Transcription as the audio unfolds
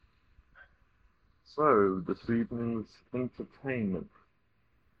So, this evening's entertainment.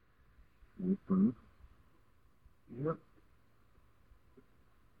 Mm-hmm. Yep.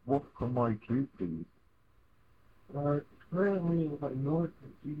 What can I do for you? Uh, Currently, I know it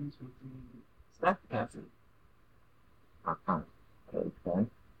competes with the staff passing. Uh-huh. Okay.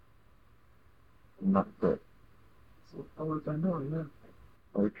 And that's it. So far as I know,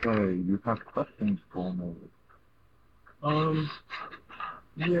 yeah. Okay, you have questions for me. Um,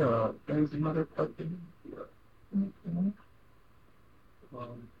 yeah, there's another question. Yeah. Mm-hmm.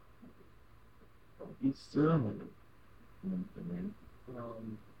 Um, East ceremony. Mm-hmm.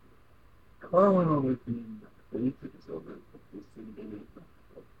 Um, Carl went over the basics of it, the city,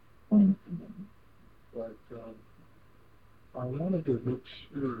 Mm-hmm. but I wanted to make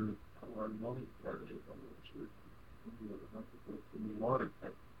sure our money part of it, I'm not sure we would have to go to the water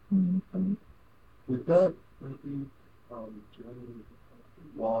part. Mm-hmm. Is that maybe generally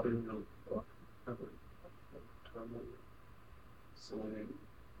water or terminal soil?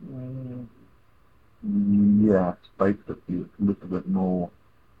 Yes, basically it's a little bit more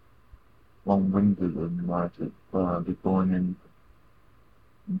long-winded than that. It's designing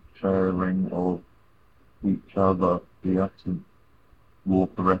and sharing of each other the essence,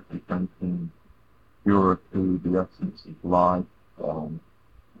 water representing purity, the essence of life.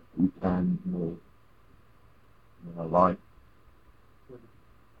 We can, life,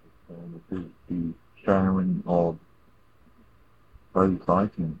 it is the sharing of those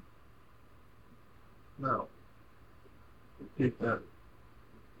items. Now, take that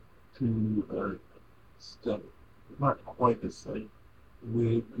to a step, not quite the same,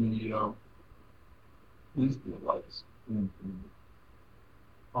 with the Israelites. Mm-hmm.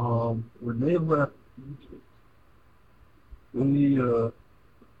 When they left Egypt, they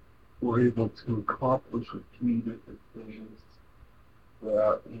were able to accomplish a few different things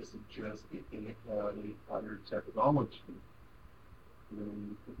that they suggested they had a higher technology than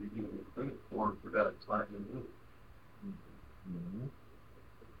you could be given credit for that time and move. Mm-hmm.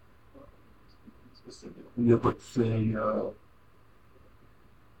 Specifically, let's say the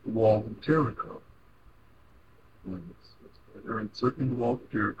wall of Jericho. They're encircling the wall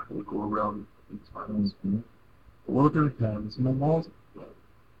of Jericho, go around in times. Mm-hmm. Below their hands and the walls of blood.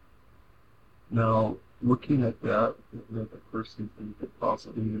 Now, looking at that, the person thinks that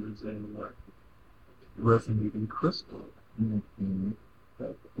possibly there's a resonating crystal Mm-hmm.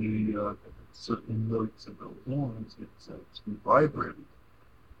 that the certain notes of the horns get sent to vibrate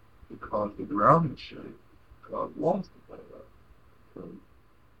to cause the ground to shake, cause walls to fall out. So,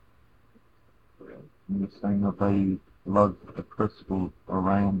 yeah. You're saying that they lug the crystal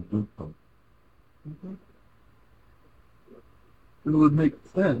around with them. Mm-hmm. It would make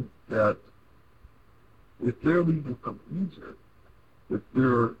sense that if they're leaving from Egypt, if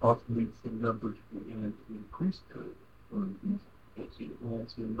there are possibly some members within the priesthood or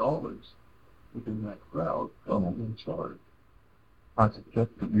advancing knowledge within that crowd in charge. I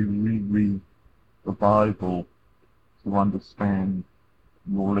suggest that you reread the Bible to understand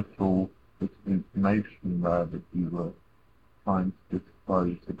your little bit of information there that you were trying to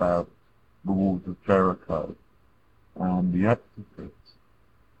disclose about the walls of Jericho and the Exodus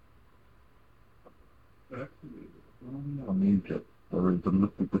from Egypt. There is a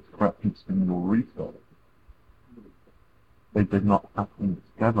little discrepancy in your research. They did not happen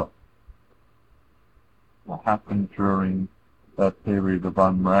together. What happened during their period of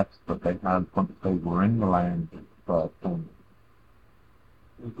unrest that they had once they were in the land of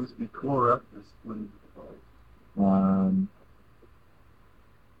It was before after split. I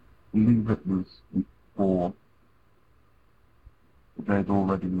believe it was before they had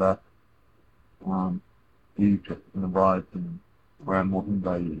already left Egypt and arrived in where modern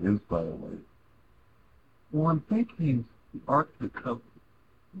day Israel is. Well, I'm thinking the Ark of the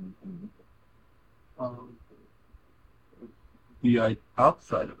Covenant. The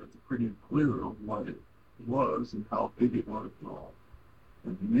outside of it's pretty clear of what it was and how big it was and all.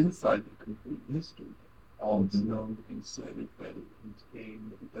 And the inside, the complete history. All it's known to be said is that it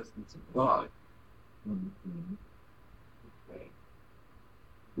contained the essence of God. Mm-hmm. Okay.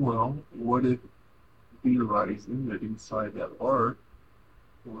 Well, what if theorizing that inside that ark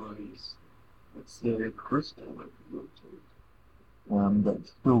was, let's say, a crystal that could rotate? That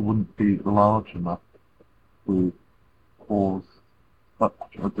still wouldn't be large enough to cause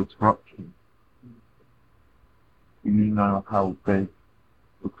such a disruption. You know how big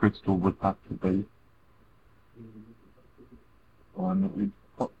the crystal would have to be, and it would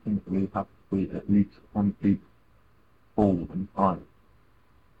approximately have to be at least 10 feet tall and high.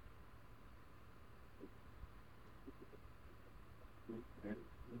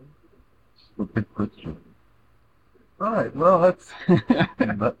 a big question. Right, well, that's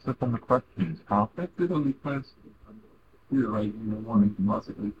And that's it on the questions, huh? that's it on the question. You're right, you know, wanting to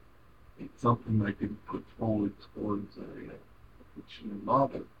possibly it's something that can put forward towards a fictional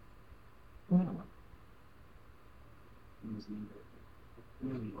novel. Yeah. Using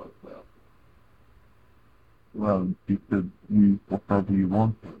really like that. Well, you could use whatever you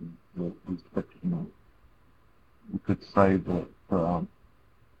wanted that was fictional. You could say that the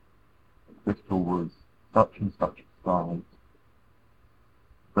crystal was such and such a size.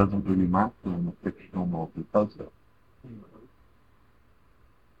 It doesn't really matter in a fictional novel, does it? You know.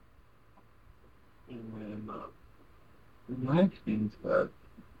 And then the nice thing is that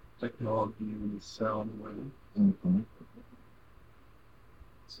technology and sound waves. Mm-hmm.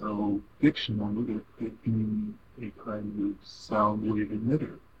 So fictional it could be a kind of sound wave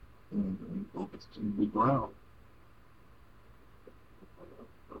emitter and focused to the ground.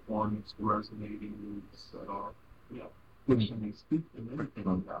 The ones resonating with fictionally speaking, everything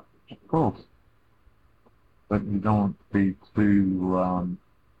about it. Of course. But you don't want to be too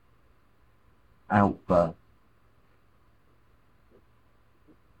out there.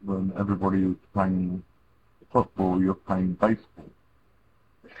 When everybody is playing football, you're playing baseball.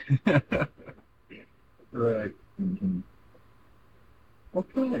 Right. Mm-hmm.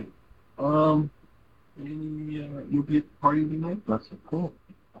 Okay. You'll be at the party tonight? That's of course.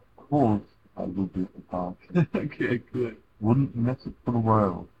 Of course, I will be at the party. Okay, good. Wouldn't miss it for the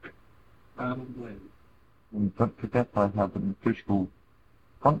world. I don't blame And don't forget I have an official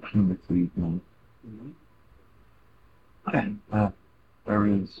function this evening. you. Mm-hmm. There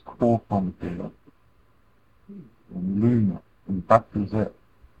is Qualcomm here, and Luna, and that is it.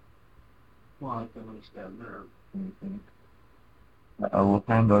 Well, I can understand there. I will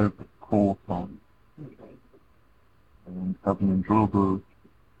hand over to Qualcomm Okay. and have an enjoyable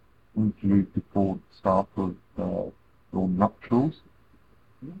interview before the start of your nuptials.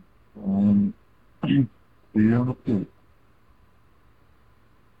 See you in a bit.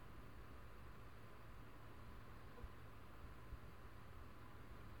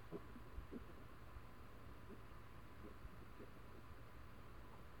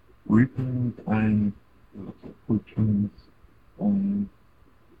 Greetings and greetings and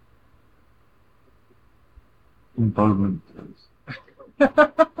condolences.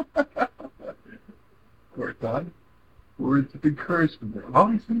 Poor God. Words of encouragement. They're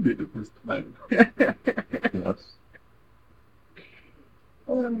always needed at this time. Yes.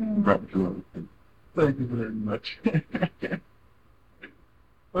 Congratulations. Thank you very much.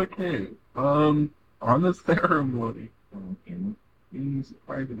 Okay. On the ceremony, any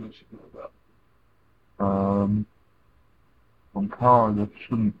surprises I should know about? From Kara, there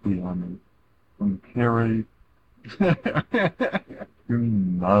shouldn't be any. From Kiri, who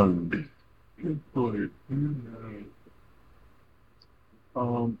knows? Good point.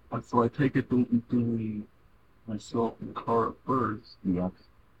 So I take it they'll be doing myself and Kara first, Yes,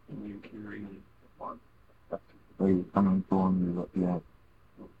 and then Carrie and Mark. they were coming for me at the end.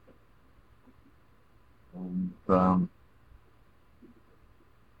 And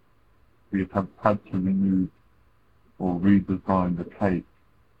we have had to remove or redesign the cake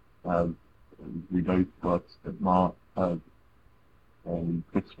as we go to us that Mark has a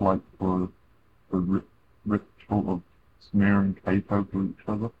dislike for the ritual of smearing cake over each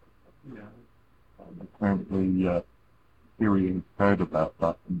other. Yeah. Apparently, Siri has heard about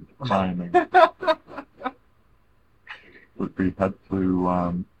that and is planning. But we had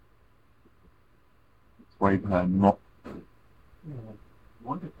to persuade her not to. Yeah.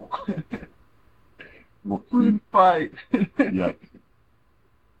 Wonderful. What Food fight. Yes.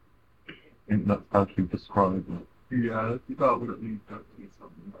 I think that's how she described it. Yeah, you thought would at least have to be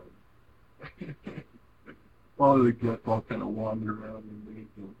something like all the guests all kind of wander around and they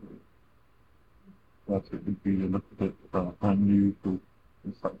feel good. That it would be a little bit unusual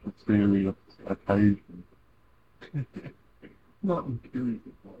in such a serious occasion. Not in period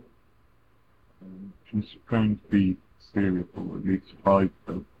of She's going to be serious, or at least try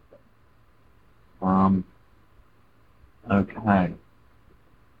to. Okay.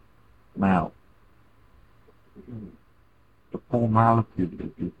 Now, the formality of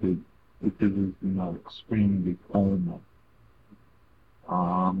it is, you know, extremely formal.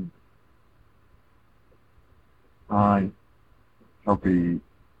 I shall be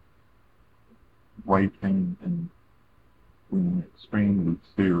waiting and being extremely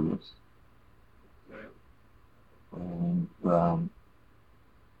serious. And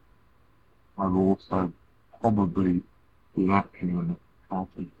I'll also probably be acting in a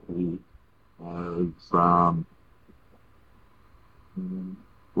capacity as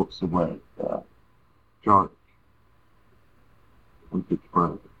what's the word? judge was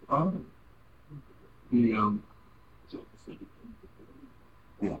expressed. Oh. The,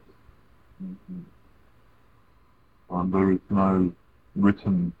 Yes. There is no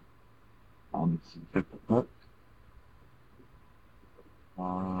written certificate.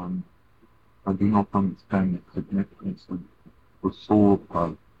 I do not understand the significance of the sword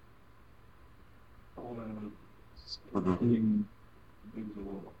post for the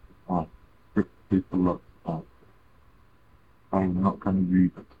people look at. I'm not going to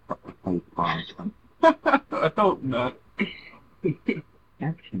use it to cut the paper. I hope not.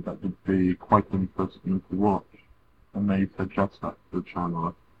 Actually, that would be quite interesting to watch. And they suggest that to the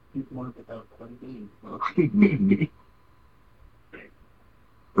channel. People want to get out quite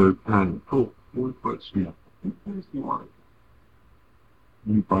Okay. Cool. One question. Yeah. What do you want?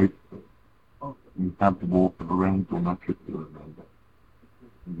 You both, Oh. you have to walk around your mattress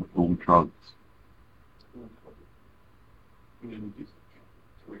and with all drugs.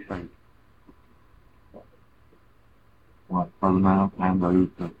 Okay. Right, so now hand over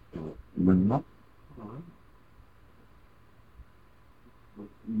to Linda. Alright.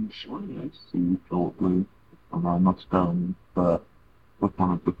 Sure, yes. See you shortly. And I must go and put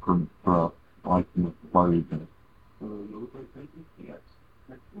on a different item of clothing. You look like bacon? Yes.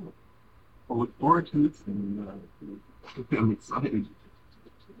 Cool. I look forward to it, and I'm excited.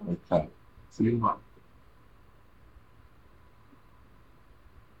 Okay. See you tomorrow.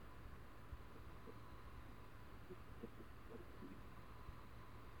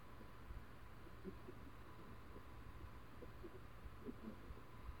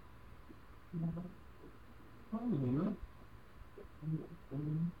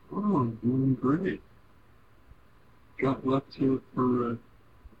 Oh, I'm doing great. Got left here for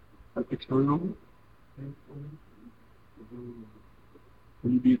Eternal.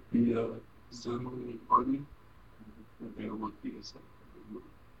 Will you be at the ceremony party? Okay, I won't be a second.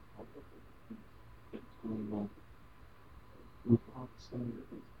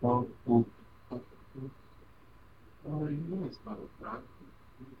 Oh, you know it's not a fact.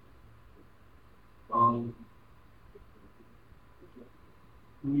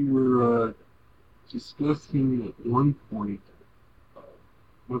 We were discussing at one point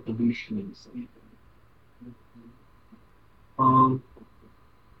revolution in sleep.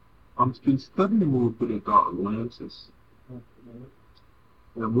 I've been studying a little bit about Atlantis.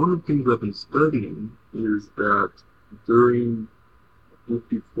 And one of the things I've been studying is that during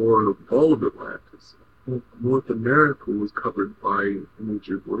before the fall of Atlantis, North America was covered by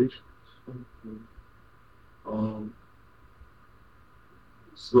major glaciers.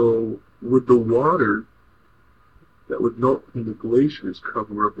 So would the water that would melt from the glaciers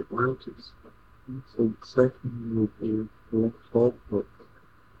cover up Atlantis? So secondly, with the salt book,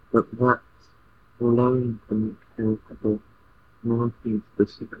 but that's allowing them to have the northeast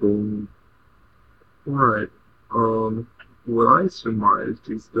physical. Right. What I surmised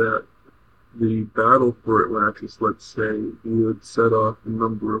is that the battle for Atlantis, let's say, would set off a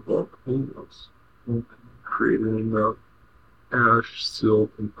number of volcanoes, creating enough ash, silt,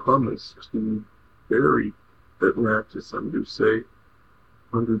 and pumice to bury Atlantis under, say,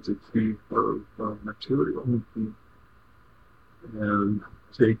 hundreds of feet of material. And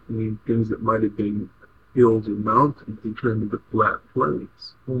taking things that might have been hills and mountains and turning into flat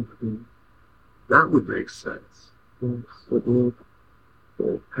plains. That would make sense. But there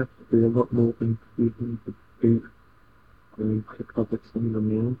has to be a lot more than 300 feet and pick up at some of the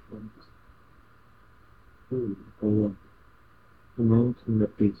mountains. The mountain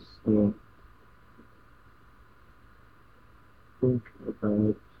that is think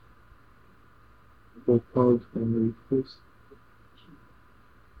about the clouds and reefs.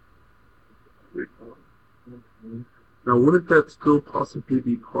 Now, wouldn't that still possibly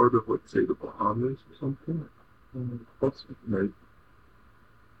be part of, let's say, the Bahamas or something? Possibly.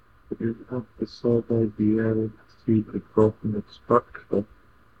 But you'd have to solve the idea to see the growth and the structure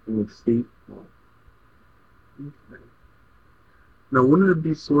in the sea. Okay. Now, wouldn't it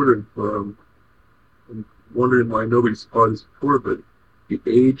be sort of, I'm wondering why nobody spotted this before, but the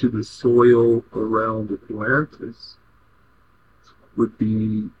age of the soil around Atlantis would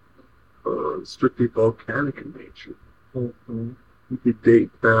be strictly volcanic in nature. You could date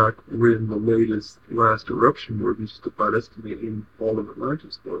back when the last eruption were just about estimating all of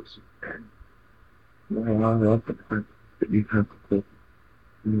Atlantis was. Well, I often think that you have to,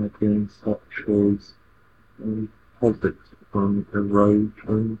 getting structures and deposits from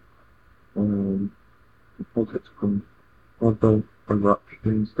erosion, deposits from other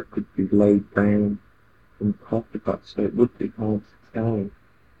eruptions that could be laid down on top of that, so it would be hard to tell.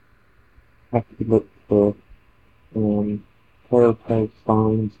 Have to look for telltale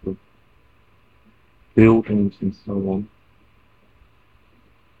signs of buildings and so on.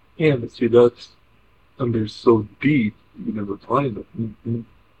 Yeah, but see, that's under so deep, you never find them. Mm-hmm.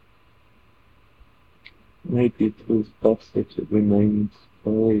 Maybe it is best that it remains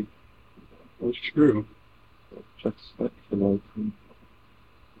buried. That's true. Just speculating.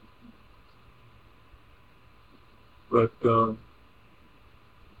 But,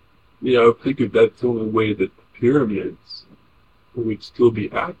 yeah, I figured that's the only way that the pyramids would still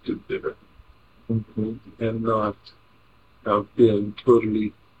be active there Mm-hmm. and not have been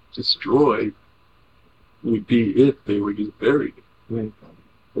totally destroyed would be if they were just buried. Yeah,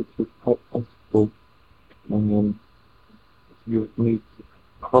 it is quite possible. And you would need to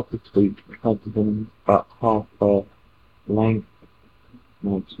probably cut them about half their length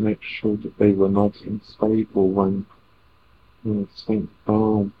to make sure that they were nice and stable when sink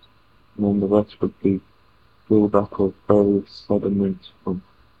down, and then the rest would be filled up with various sediments from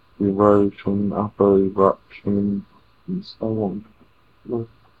erosion, upper eruption, and so on. Well,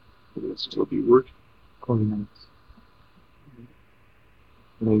 it would still be working. Comments.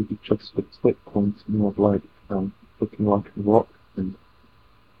 Maybe just the tip points more like looking like a rock and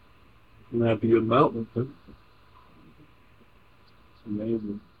And that'd be a mountain. Huh? It's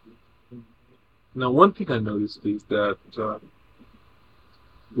amazing. Now, one thing I noticed is that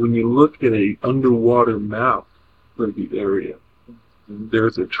when you look at an underwater map for the area,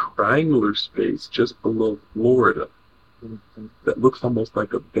 there's a triangular space just below Florida that looks almost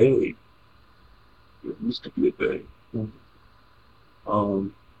like a bay. It used to be a bay.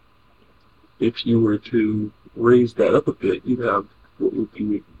 If you were to raise that up a bit, you'd have what would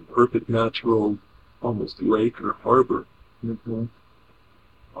be a perfect natural, almost lake or harbor. mm-hmm.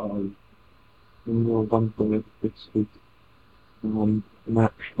 And you're wondering if this is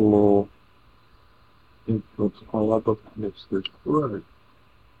natural or influenced by other places. Right.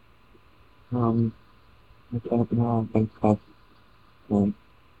 I don't know, I don't have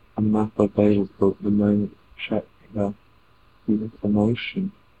a map available at the moment to check the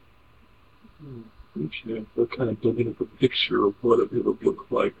information. We should kind of get a picture of what it would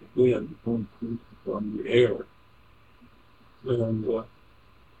look like then on the air. And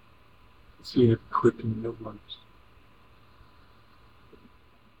see it quick in the ones.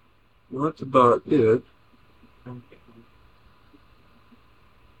 Well, that's about it.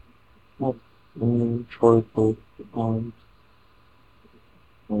 Well, joyful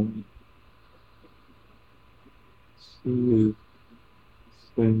see you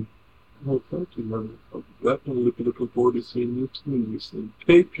soon. Well, thank you, man. I'm definitely looking forward to seeing you too. You seem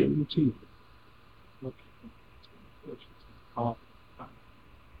patient too. Okay.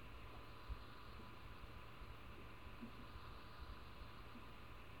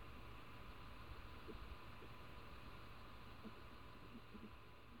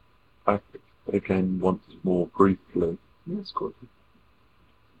 Back again once more briefly. Yes, good.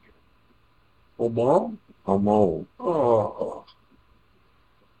 Omar? Omar. Oh.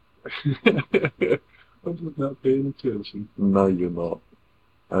 I'm just not paying attention. No, you're not.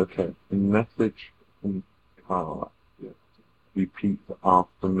 Okay, the message in the car. Yeah. Repeat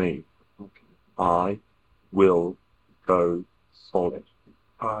after me. Okay. I will go solid.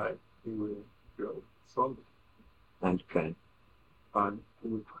 I will go solid. And again. I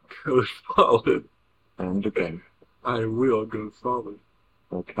will go solid. And again. I will go solid.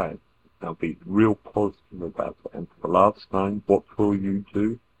 Okay. Now be real positive about it. And for the last time, what will you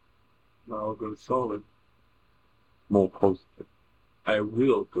do? I'll go solid. More positive. I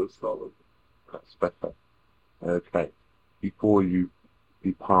will go solid. That's better. Okay. Before you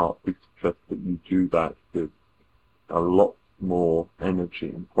depart, we suggest that you do that with a lot more energy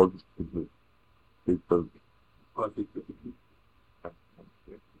and positivity. Because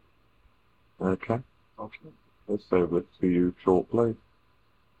okay. Okay. So we'll see you shortly.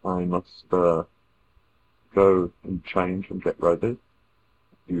 I must go and change and get ready.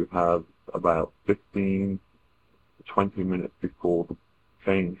 You have about 15 to 20 minutes before the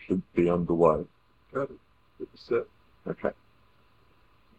change should be underway. Got it. It's set. Okay.